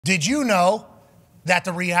Did you know that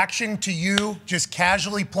the reaction to you just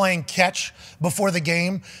casually playing catch before the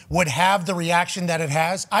game would have the reaction that it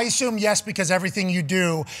has? I assume yes, because everything you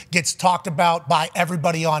do gets talked about by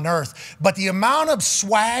everybody on earth. But the amount of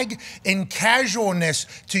swag and casualness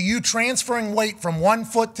to you transferring weight from one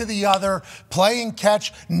foot to the other, playing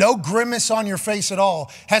catch, no grimace on your face at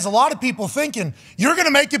all, has a lot of people thinking, you're going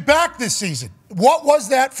to make it back this season. What was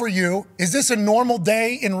that for you? Is this a normal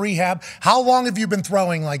day in rehab? How long have you been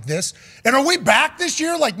throwing like this? And are we back this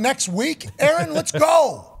year, like next week? Aaron, let's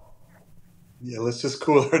go. Yeah, let's just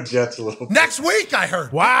cool our jets a little bit. Next week, I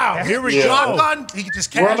heard. Wow, here we go. Shotgun, he can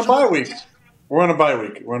just We're on a casually. bye week. We're on a bye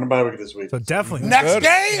week. We're on a bye week this week. So definitely. Next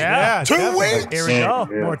game? Yeah, 2 definitely. weeks? Here we go.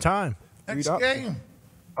 Yeah. More time. Next game.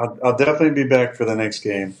 I'll definitely be back for the next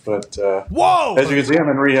game. But Whoa! as you can see, I'm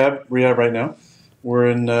in rehab right now.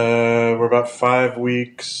 We're about 5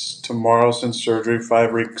 weeks tomorrow since surgery.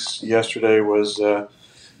 5 weeks yesterday was the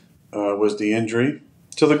injury.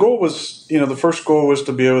 So the goal was, the first goal was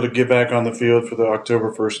to be able to get back on the field for the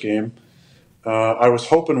October 1st game. I was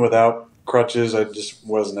hoping without crutches, I just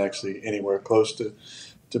wasn't actually anywhere close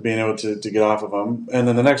to being able to get off of them. And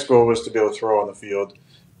then the next goal was to be able to throw on the field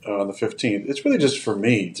on the 15th. It's really just for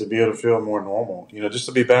me to be able to feel more normal. Just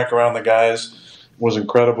to be back around the guys was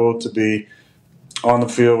incredible. To be on the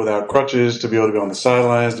field without crutches, to be able to be on the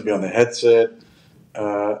sidelines, to be on the headset.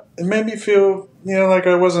 It made me feel, like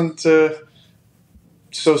I wasn't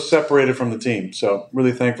so separated from the team. So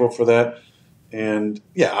really thankful for that. And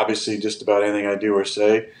yeah, obviously just about anything I do or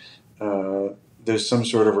say, there's some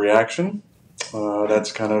sort of reaction.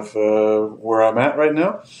 That's kind of where I'm at right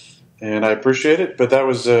now. And I appreciate it. But that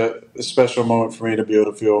was a special moment for me to be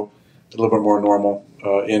able to feel a little bit more normal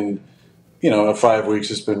in 5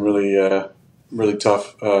 weeks. It's been really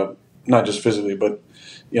tough, not just physically, but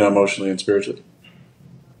emotionally and spiritually.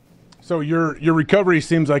 So your recovery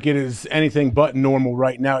seems like it is anything but normal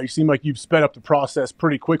right now. You seem like you've sped up the process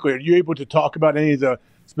pretty quickly. Are you able to talk about any of the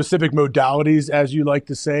specific modalities, as you like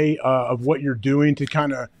to say, of what you're doing to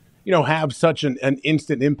kind of have such an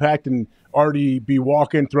instant impact and already be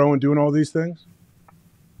walking, throwing, doing all these things?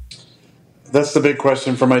 That's the big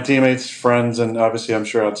question for my teammates, friends, and obviously I'm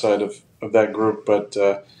sure outside of that group. But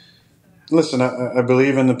listen, I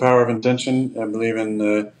believe in the power of intention. I believe in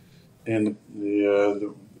the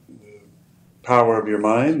power of your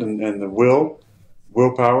mind and the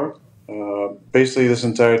willpower. Basically, this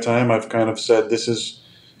entire time, I've kind of said this is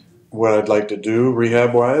what I'd like to do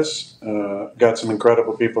rehab-wise. Got some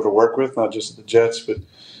incredible people to work with, not just the Jets, but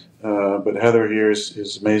Heather here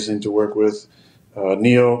is amazing to work with.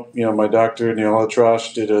 Neil, my doctor, Neil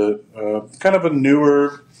Alatrosh, did a kind of a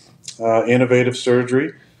newer, innovative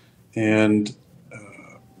surgery. And,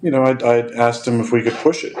 I'd asked him if we could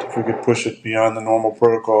push it beyond the normal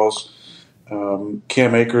protocols.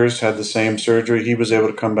 Cam Akers had the same surgery. He was able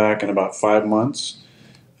to come back in about 5 months.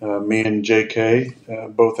 Me and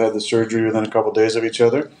JK both had the surgery within a couple of days of each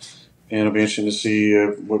other. And it'll be interesting to see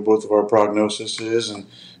what both of our prognosis is and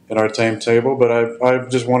our timetable. But I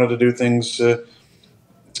just wanted to do things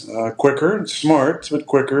quicker, smart, but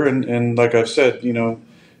quicker. And like I've said,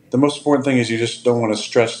 the most important thing is you just don't want to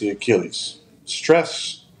stress the Achilles.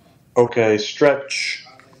 Stress, okay. Stretch,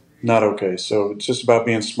 not okay. So it's just about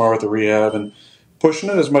being smart with the rehab and pushing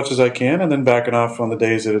it as much as I can and then backing off on the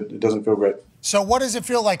days that it doesn't feel great. So what does it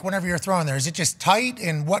feel like whenever you're throwing there? Is it just tight?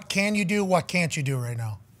 And what can you do? What can't you do right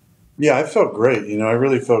now? Yeah, I felt great. I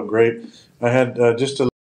really felt great. I had just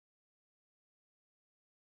a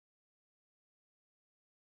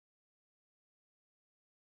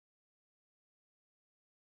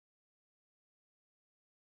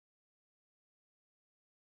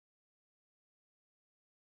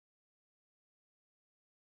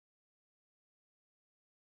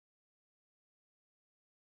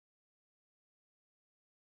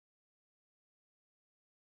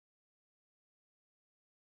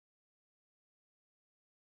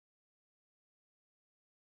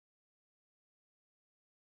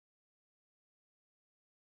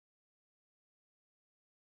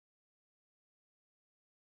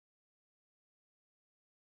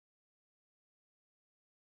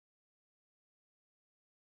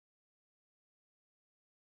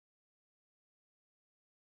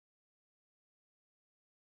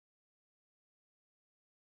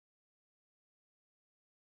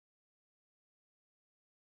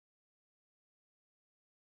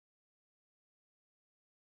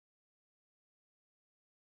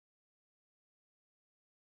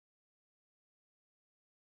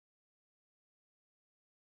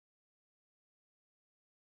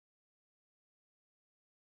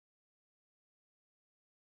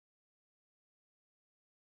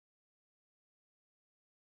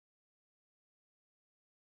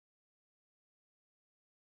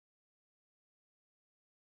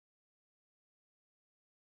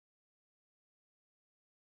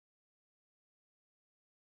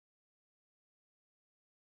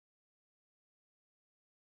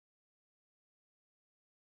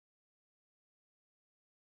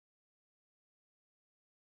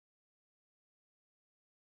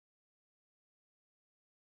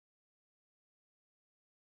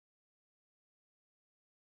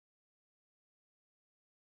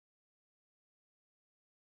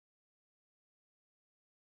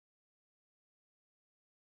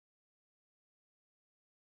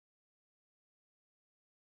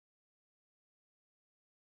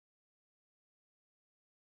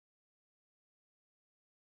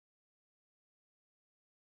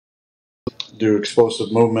do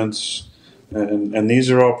explosive movements, and these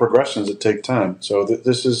are all progressions that take time. So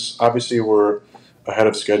this is obviously we're ahead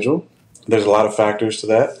of schedule. There's a lot of factors to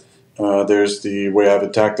that. There's the way I've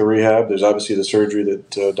attacked the rehab. There's obviously the surgery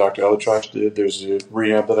that Dr. Elitrosh did. There's the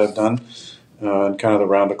rehab that I've done, and kind of the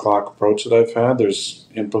round-the-clock approach that I've had. There's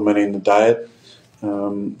implementing the diet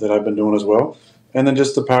that I've been doing as well, and then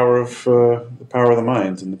just the power of the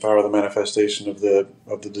mind and the power of the manifestation of the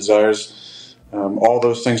desires. All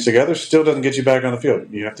those things together still doesn't get you back on the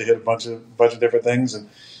field. You have to hit a bunch of different things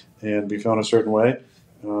and be feeling a certain way,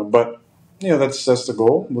 but. That's the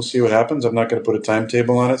goal. We'll see what happens. I'm not going to put a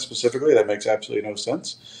timetable on it specifically. That makes absolutely no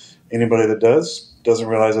sense. Anybody that doesn't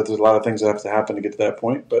realize that there's a lot of things that have to happen to get to that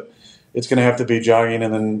point. But it's going to have to be jogging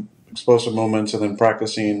and then explosive movements and then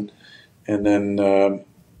practicing and then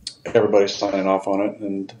everybody signing off on it.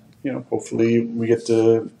 And, hopefully we get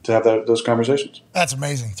to have those conversations. That's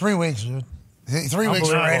amazing. 3 weeks, dude. 3 weeks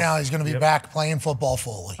from right now, he's going to be back playing football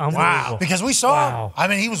fully. Wow. Because we saw,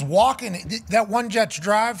 he was walking. That one Jets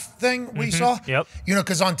drive thing we saw,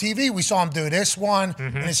 because on TV, we saw him do this one,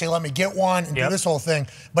 and they say, let me get one, and do this whole thing.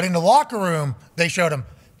 But in the locker room, they showed him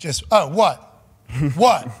just, what?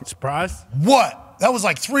 What? Surprise? What? That was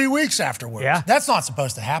like 3 weeks afterwards. Yeah. That's not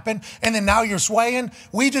supposed to happen. And then now you're swaying.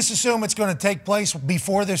 We just assume it's going to take place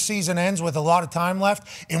before this season ends with a lot of time left.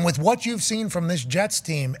 And with what you've seen from this Jets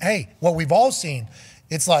team, what we've all seen,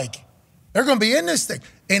 it's like they're going to be in this thing.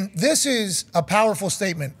 And this is a powerful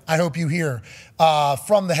statement I hope you hear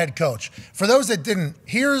from the head coach. For those that didn't,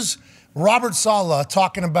 here's Robert Saleh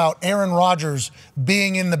talking about Aaron Rodgers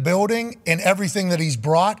being in the building and everything that he's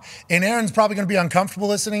brought. And Aaron's probably going to be uncomfortable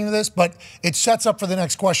listening to this, but it sets up for the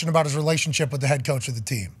next question about his relationship with the head coach of the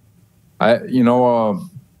team. I've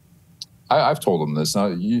told him this.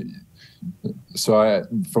 From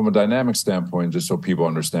a dynamic standpoint, just so people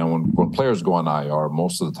understand, when players go on IR,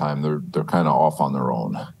 most of the time they're kind of off on their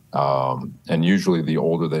own. And usually the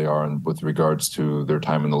older they are, and with regards to their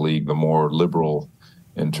time in the league, the more liberal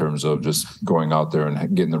in terms of just going out there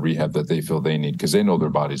and getting the rehab that they feel they need, because they know their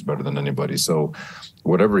bodies better than anybody. So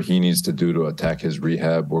whatever he needs to do to attack his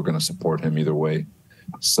rehab, we're going to support him either way.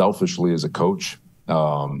 Selfishly, as a coach,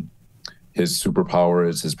 his superpower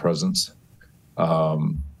is his presence.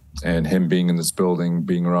 And him being in this building,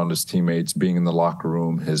 being around his teammates, being in the locker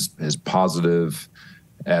room, his positive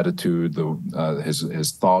attitude,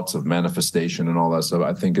 his thoughts of manifestation and all that stuff,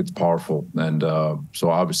 I think it's powerful. And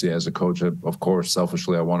so obviously as a coach, of course,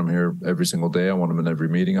 selfishly, I want him here every single day. I want him in every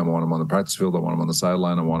meeting. I want him on the practice field. I want him on the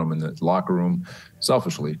sideline. I want him in the locker room,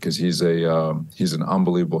 selfishly, because he's an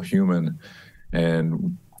unbelievable human.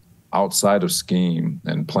 And outside of scheme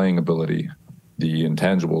and playing ability, the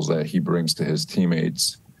intangibles that he brings to his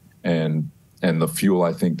teammates and the fuel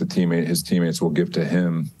I think his teammates will give to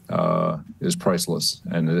him is priceless,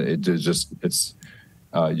 and you just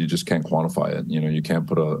can't quantify it. You can't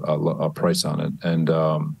put a price on it. And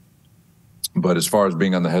but as far as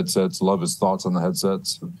being on the headsets, love his thoughts on the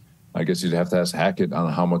headsets. I guess you'd have to ask Hackett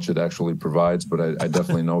on how much it actually provides, but I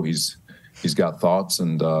definitely know he's got thoughts,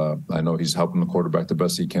 and I know he's helping the quarterback the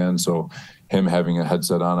best he can. So him having a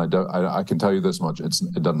headset on, I can tell you this much: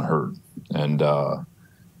 it doesn't hurt, and.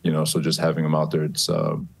 So just having him out there, it's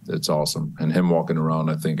awesome. And him walking around,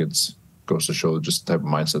 I think goes to show just the type of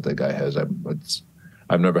mindset that guy has.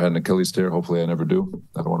 I've never had an Achilles tear. Hopefully I never do.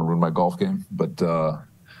 I don't want to ruin my golf game. But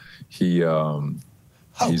he's,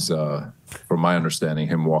 from my understanding,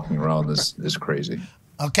 him walking around is crazy.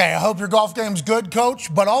 Okay, I hope your golf game's good,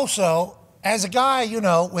 Coach. But also, as a guy,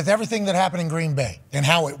 with everything that happened in Green Bay and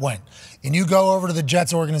how it went, and you go over to the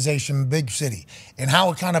Jets organization, big city, and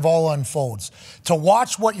how it kind of all unfolds, to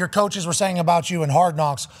watch what your coaches were saying about you in Hard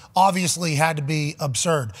Knocks obviously had to be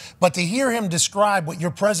absurd. But to hear him describe what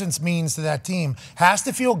your presence means to that team has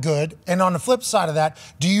to feel good. And on the flip side of that,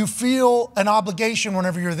 do you feel an obligation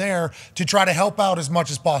whenever you're there to try to help out as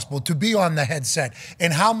much as possible, to be on the headset?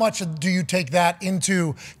 And how much do you take that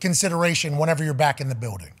into consideration whenever you're back in the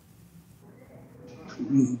building?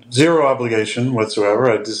 Zero obligation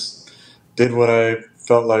whatsoever. I just did what I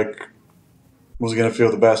felt like was going to feel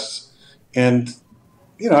the best. And,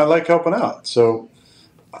 I like helping out. So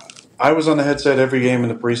I was on the headset every game in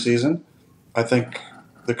the preseason. I think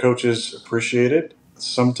the coaches appreciate it.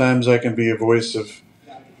 Sometimes I can be a voice of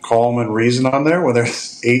calm and reason on there when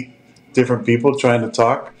there's 8 different people trying to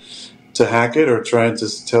talk to Hackett or trying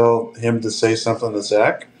to tell him to say something to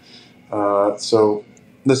Zach. So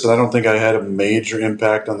listen, I don't think I had a major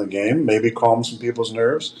impact on the game. Maybe calm some people's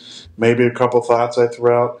nerves. Maybe a couple thoughts I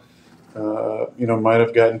threw out, might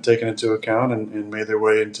have gotten taken into account and made their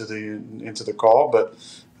way into the call. But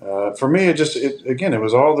For me, it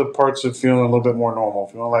was all the parts of feeling a little bit more normal,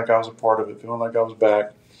 feeling like I was a part of it, feeling like I was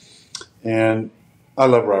back. And I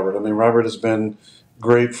love Robert. I mean, Robert has been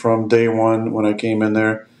great from day one when I came in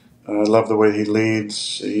there. I love the way he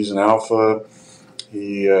leads. He's an alpha.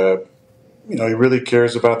 He really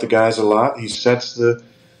cares about the guys a lot. He sets the,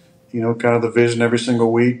 kind of the vision every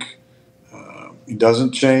single week. He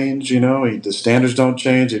doesn't change, the standards don't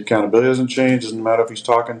change. The accountability doesn't change. Doesn't matter if he's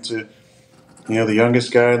talking to, the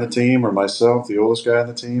youngest guy in the team or myself, the oldest guy in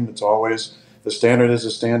the team. It's always the standard is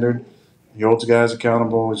the standard. He holds guys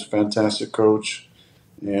accountable. He's a fantastic coach.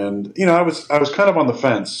 And, I was kind of on the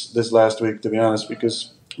fence this last week, to be honest,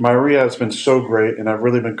 because my rehab's been so great and I've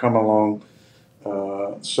really been coming along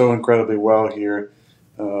so incredibly well here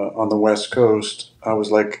on the West Coast. I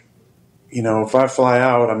was like, if I fly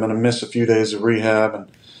out, I'm going to miss a few days of rehab. And,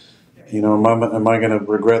 am I going to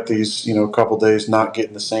regret these, couple days not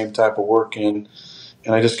getting the same type of work in?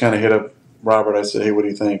 And I just kind of hit up Robert. I said, hey, what do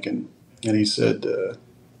you think? And he said,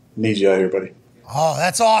 need you out here, buddy. Oh,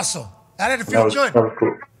 that's awesome. That had to feel good. That was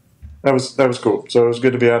cool. That was cool. So it was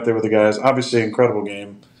good to be out there with the guys. Obviously, incredible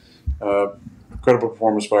game. Incredible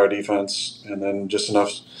performance by our defense, and then just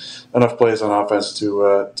enough plays on offense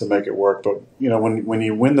to make it work. But when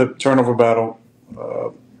you win the turnover battle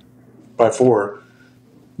by 4,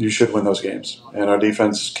 you should win those games. And our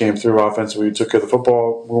defense came through offensively. We took care of the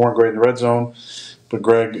football. We weren't great in the red zone, but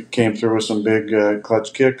Greg came through with some big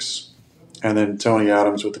clutch kicks. And then Tony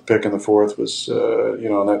Adams with the pick in the 4th was,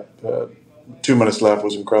 that 2 minutes left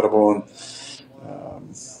was incredible. And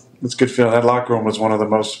it's a good feeling. That locker room was one of the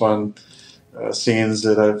most fun scenes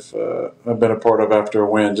that I've been a part of after a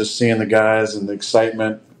win. Just seeing the guys and the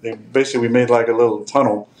excitement. We made like a little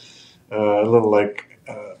tunnel, a little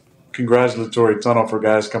congratulatory tunnel for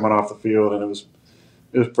guys coming off the field, and it was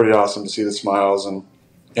pretty awesome to see the smiles.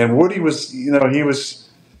 And Woody was, he was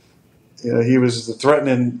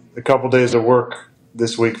threatening a couple days of work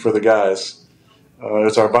this week for the guys.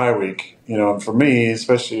 It's our bye week, and for me,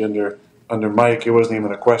 especially under Mike, it wasn't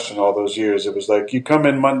even a question all those years. It was like, you come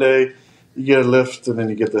in Monday, you get a lift, and then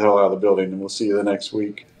you get the hell out of the building, and we'll see you the next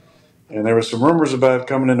week. And there were some rumors about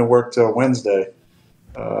coming into work till Wednesday.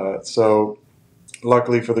 So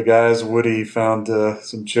luckily for the guys, Woody found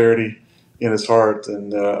some charity in his heart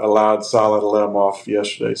and allowed Salah to let him off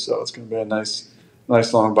yesterday. So it's going to be a nice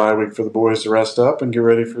long bye week for the boys to rest up and get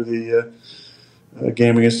ready for the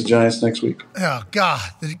game against the Giants next week. Oh, God.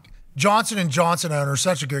 The Johnson & Johnson owner,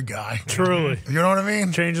 such a good guy. Truly. You know what I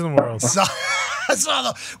mean? Changing the world.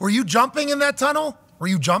 Were you jumping in that tunnel? Were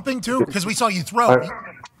you jumping too? Because we saw you throw.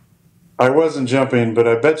 I wasn't jumping, but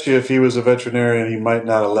I bet you if he was a veterinarian, he might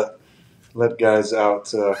not have let guys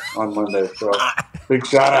out on Monday. So big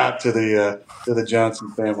shout out to the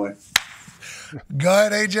Johnson family. Go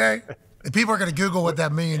ahead, AJ. People are going to Google what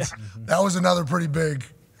that means. That was another pretty big.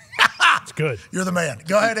 It's good. You're the man.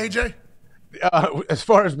 Go ahead, AJ. As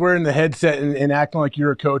far as wearing the headset and acting like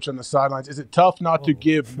you're a coach on the sidelines, is it tough not to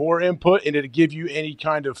give more input and to give you any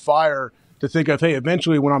kind of fire to think of, hey,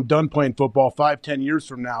 eventually when I'm done playing football 5-10 years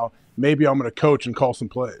from now, maybe I'm going to coach and call some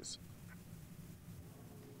plays?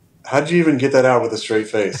 How'd you even get that out with a straight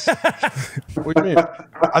face? What do you mean?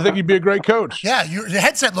 I think you'd be a great coach. Yeah, the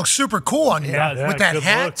headset looks super cool on you. Yeah, with that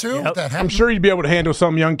hat, look. too. Yep. With that hat. I'm sure you'd be able to handle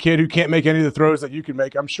some young kid who can't make any of the throws that you can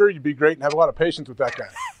make. I'm sure you'd be great and have a lot of patience with that guy.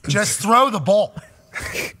 Just throw the ball.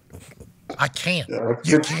 I can't. Yeah,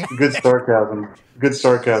 good sarcasm. Good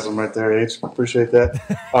sarcasm right there, H. Appreciate that.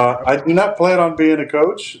 I do not plan on being a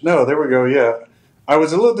coach. No, there we go. Yeah. I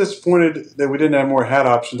was a little disappointed that we didn't have more hat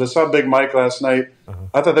options. I saw Big Mike last night.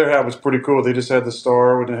 I thought their hat was pretty cool. They just had the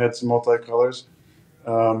star and it had some multicolors.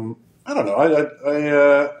 I don't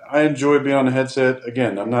know. I enjoy being on the headset.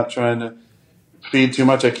 Again, I'm not trying to feed too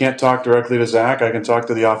much. I can't talk directly to Zach. I can talk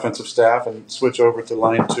to the offensive staff and switch over to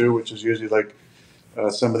line 2, which is usually like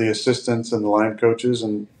some of the assistants and the line coaches.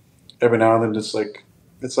 And every now and then,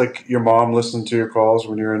 it's like your mom listening to your calls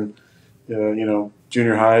when you're in,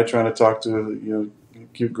 junior high, trying to talk to a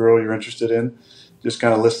cute girl you're interested in. Just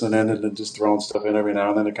kind of listening in and then just throwing stuff in every now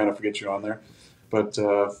and then to kind of forget you're on there. But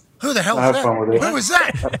who the hell I is have that? fun with it. Who is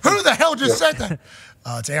that? Who the hell just said that?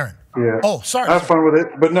 It's Aaron. Yeah. Oh, sorry. I have fun with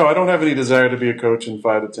it. But no, I don't have any desire to be a coach in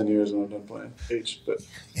 5 to 10 years when I'm done playing. But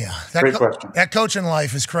yeah, great question. That coaching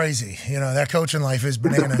life is crazy. That coaching life is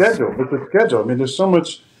bananas. It's a schedule. I mean, there's so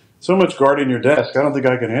much guarding your desk. I don't think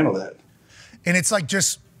I can handle that. And it's like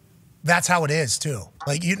just that's how it is too.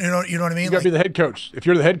 Like you know what I mean? You got to be the head coach. If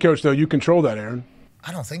you're the head coach, though, you control that, Aaron.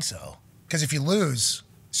 I don't think so. Because if you lose,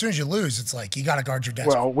 As soon as you lose, it's like you got to guard your desk.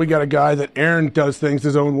 Well, we got a guy that Aaron does things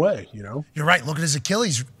his own way, you know? You're right. Look at his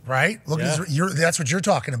Achilles, right? Look at that's what you're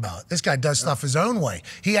talking about. This guy does stuff his own way.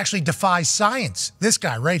 He actually defies science. This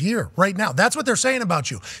guy right here, right now. That's what they're saying about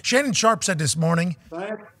you. Shannon Sharp said this morning.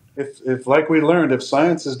 Science? If like we learned, if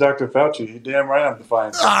science is Dr. Fauci, you damn right I'm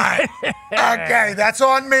defying science. All right. Okay, that's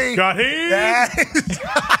on me. Got him.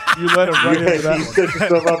 You let him right into that You one. set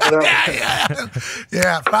yourself up for that.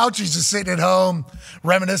 Yeah, Fauci's just sitting at home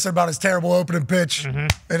reminiscing about his terrible opening pitch.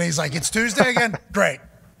 And he's like, it's Tuesday again? Great.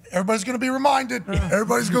 Everybody's going to be reminded.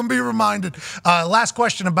 Everybody's going to be reminded. Last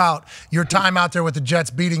question about your time out there with the Jets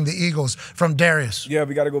beating the Eagles from Darius. Yeah,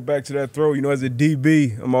 we got to go back to that throw. You know, as a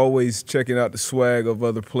DB, I'm always checking out the swag of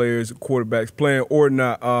other players, quarterbacks, playing or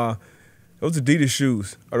not. Those Adidas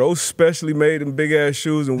shoes, are those specially made in big-ass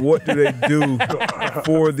shoes, and what do they do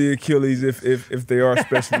for the Achilles if they are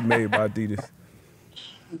specially made by Adidas?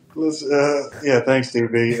 Yeah, thanks,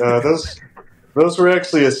 DB. Those were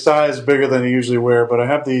actually a size bigger than I usually wear, but I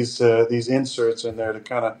have these inserts in there to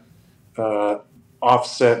kind of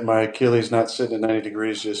offset my Achilles not sitting at 90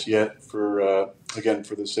 degrees just yet for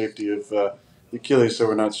the safety of the Achilles, so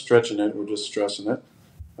we're not stretching it, we're just stressing it.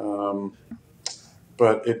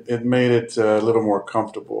 But it made it a little more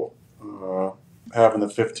comfortable having the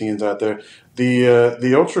 15s out there.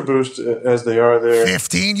 The Ultra Boost, as they are there.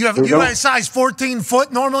 15? You have a size 14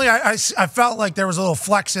 foot normally? I felt like there was a little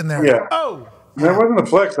flex in there. Yeah. Oh. That wasn't a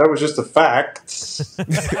flex. That was just a fact.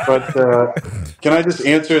 But can I just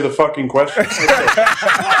answer the fucking question?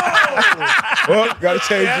 Well, gotta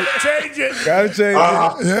change it. Change it. Gotta change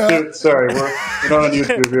it. Dude, sorry, we're not on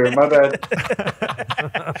YouTube here. My bad.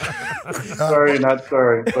 Sorry, not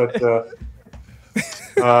sorry. But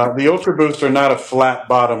the Ultra Boosts are not a flat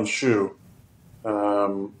bottom shoe.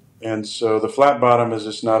 And so the flat bottom is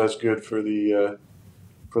just not as good for the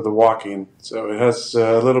walking. So it has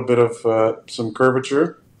a little bit of some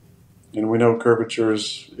curvature, and we know curvature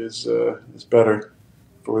is better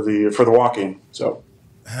for the walking. So,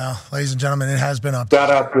 well, ladies and gentlemen, it has been up.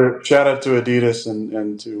 Shout out to Adidas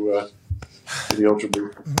and to the Ultra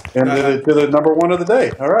Boost and to the number one of the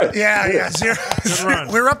day. All right. Yeah.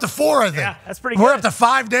 We're up to 4, I think. Yeah, that's pretty good. We're up to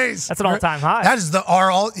 5 days. That's an all-time high.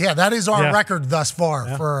 That is our record thus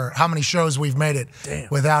far for how many shows we've made it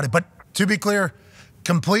without it. But to be clear,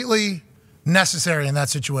 completely necessary in that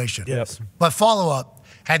situation. Yes. But follow up,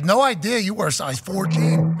 had no idea you were a size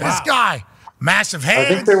 14. This guy, massive hands.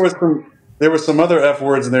 I think there were some other F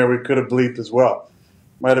words in there we could have bleeped as well.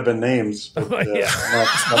 Might have been names. But,